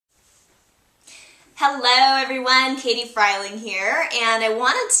Hello everyone, Katie Freiling here, and I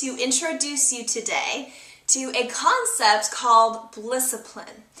wanted to introduce you today to a concept called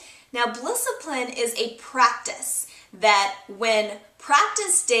Blisscipline. Now, Blisscipline is a practice that, when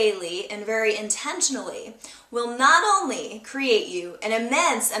practiced daily and very intentionally, will not only create you an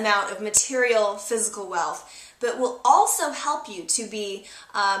immense amount of material, physical wealth, but will also help you to be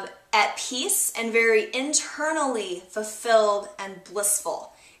at peace and very internally fulfilled and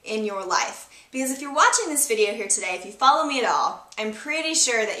blissful in your life. Because if you're watching this video here today, if you follow me at all, I'm pretty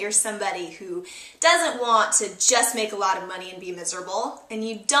sure that you're somebody who doesn't want to just make a lot of money and be miserable, and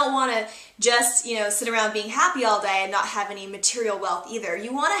you don't want to just, sit around being happy all day and not have any material wealth either.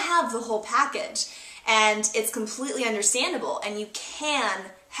 You want to have the whole package, and it's completely understandable, and you can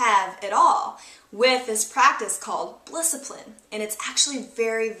have it all with this practice called Blisscipline, and it's actually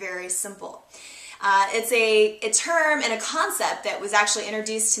very, very simple. It's a term and a concept that was actually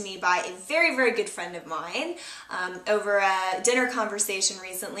introduced to me by a very, very good friend of mine over a dinner conversation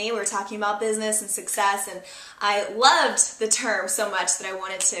recently. We were talking about business and success, and I loved the term so much that I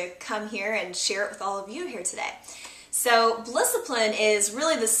wanted to come here and share it with all of you here today. So Blisscipline is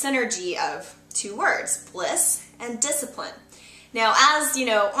really the synergy of two words, bliss and discipline. Now, as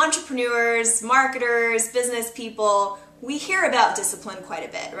entrepreneurs, marketers, business people, we hear about discipline quite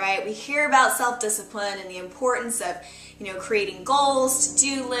a bit, right? We hear about self-discipline and the importance of, creating goals,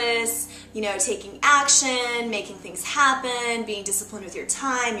 to-do lists, taking action, making things happen, being disciplined with your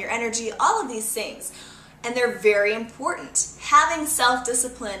time, your energy, all of these things. And they're very important. Having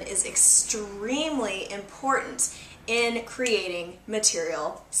self-discipline is extremely important in creating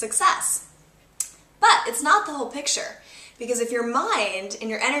material success. But it's not the whole picture. Because if your mind and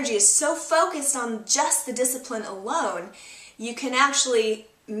your energy is so focused on just the discipline alone, you can actually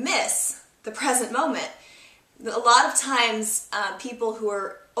miss the present moment. A lot of times, people who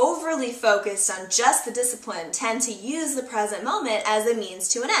are overly focused on just the discipline tend to use the present moment as a means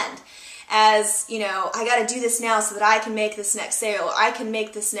to an end. As, I got to do this now so that I can make this next sale, or I can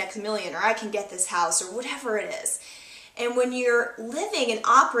make this next million, or I can get this house, or whatever it is. And when you're living and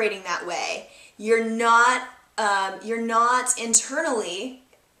operating that way, you're not internally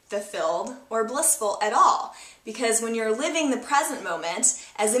fulfilled or blissful at all. Because when you're living the present moment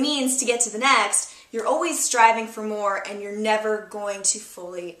as a means to get to the next, you're always striving for more and you're never going to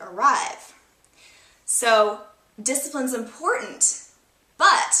fully arrive. So discipline's important,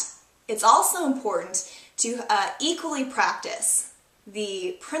 but it's also important to equally practice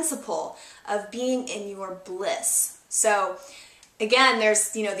the principle of being in your bliss. So again, there's,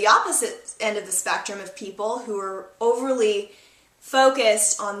 the opposite end of the spectrum of people who are overly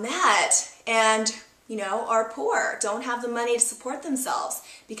focused on that and, are poor, don't have the money to support themselves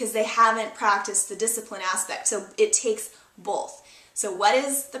because they haven't practiced the discipline aspect. So it takes both. So what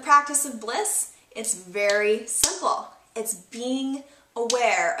is the practice of bliss? It's very simple. It's being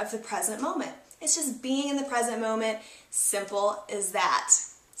aware of the present moment. It's just being in the present moment. Simple as that.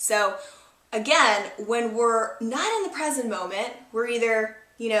 So again, when we're not in the present moment, we're either,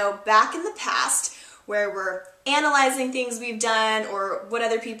 back in the past where we're analyzing things we've done or what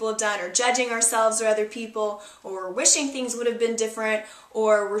other people have done, or judging ourselves or other people, or wishing things would have been different,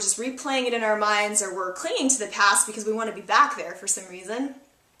 or we're just replaying it in our minds, or we're clinging to the past because we want to be back there for some reason.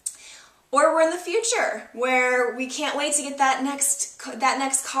 Or we're in the future where we can't wait to get that next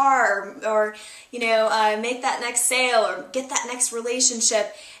car, or make that next sale, or get that next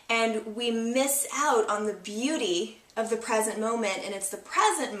relationship, and we miss out on the beauty of the present moment. And it's the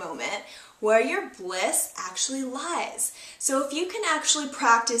present moment where your bliss actually lies. So if you can actually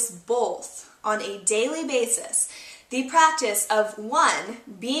practice both on a daily basis, the practice of, one,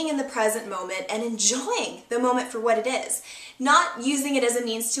 being in the present moment and enjoying the moment for what it is. Not using it as a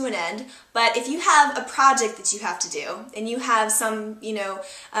means to an end, but if you have a project that you have to do, and you have some,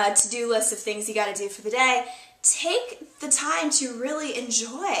 to-do list of things you got to do for the day, take the time to really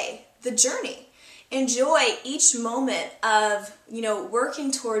enjoy the journey. Enjoy each moment of,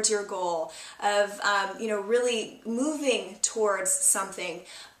 working towards your goal, of, really moving towards something,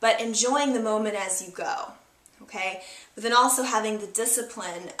 but enjoying the moment as you go. Okay? But then also having the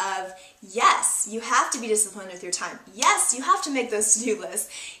discipline of, yes, you have to be disciplined with your time. Yes, you have to make those to-do lists.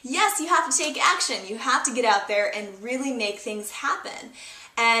 Yes, you have to take action. You have to get out there and really make things happen.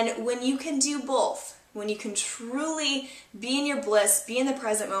 And when you can do both, when you can truly be in your bliss, be in the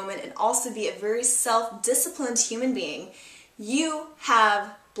present moment, and also be a very self-disciplined human being, you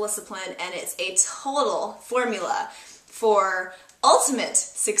have Blisscipline, and it's a total formula for ultimate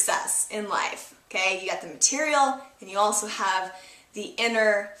success in life. Okay, you got the material, and you also have the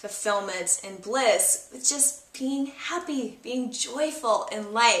inner fulfillment and bliss with just being happy, being joyful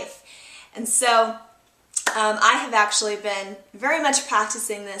in life. And so I have actually been very much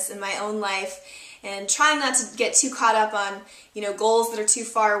practicing this in my own life and trying not to get too caught up on, goals that are too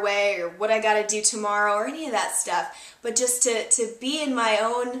far away or what I got to do tomorrow or any of that stuff, but just to be in my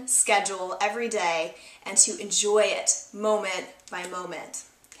own schedule every day and to enjoy it moment by moment.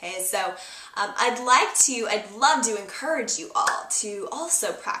 Okay, so I'd love to encourage you all to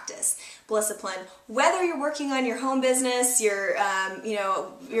also practice Blissapline. Whether you're working on your home business, you're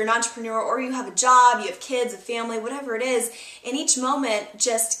an entrepreneur, or you have a job, you have kids, a family, whatever it is, in each moment,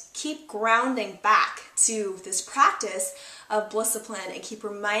 just keep grounding back to this practice of Blissapline and keep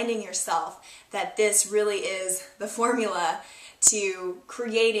reminding yourself that this really is the formula to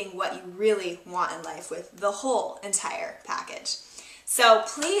creating what you really want in life with the whole entire package. So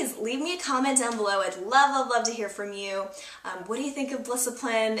please leave me a comment down below. I'd love to hear from you. What do you think of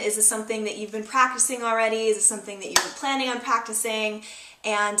Blissapline? Is this something that you've been practicing already? Is it something that you've been planning on practicing?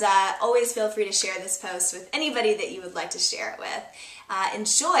 And always feel free to share this post with anybody that you would like to share it with.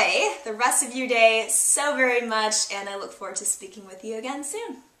 Enjoy the rest of your day so very much, and I look forward to speaking with you again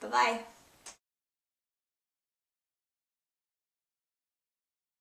soon. Bye-bye.